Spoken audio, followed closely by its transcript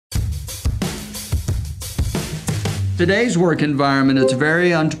today's work environment, it's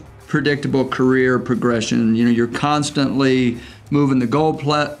very unpredictable career progression. You know, you're constantly moving the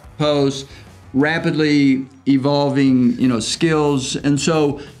goalposts, rapidly evolving, you know, skills. And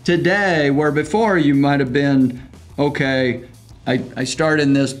so today, where before you might have been, okay, I started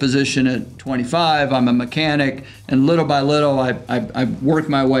in this position at 25, I'm a mechanic, and little by little I worked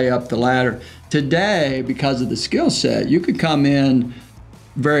my way up the ladder. Today, because of the skill set, you could come in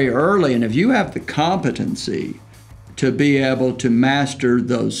very early, and if you have the competency to be able to master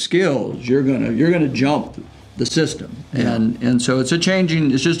those skills, you're gonna jump the system. Yeah. And so it's a change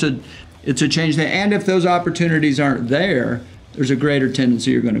thing. And if those opportunities aren't there, there's a greater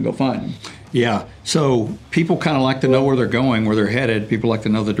tendency you're gonna go find them. Yeah, so people kind of like to know where they're going, where they're headed. People like to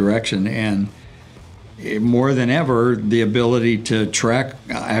know the direction, and more than ever, the ability to track,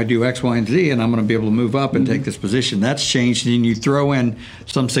 I do X, Y, and Z, and I'm going to be able to move up and take this position. That's changed, and you throw in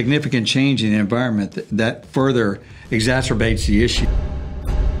some significant change in the environment that further exacerbates the issue.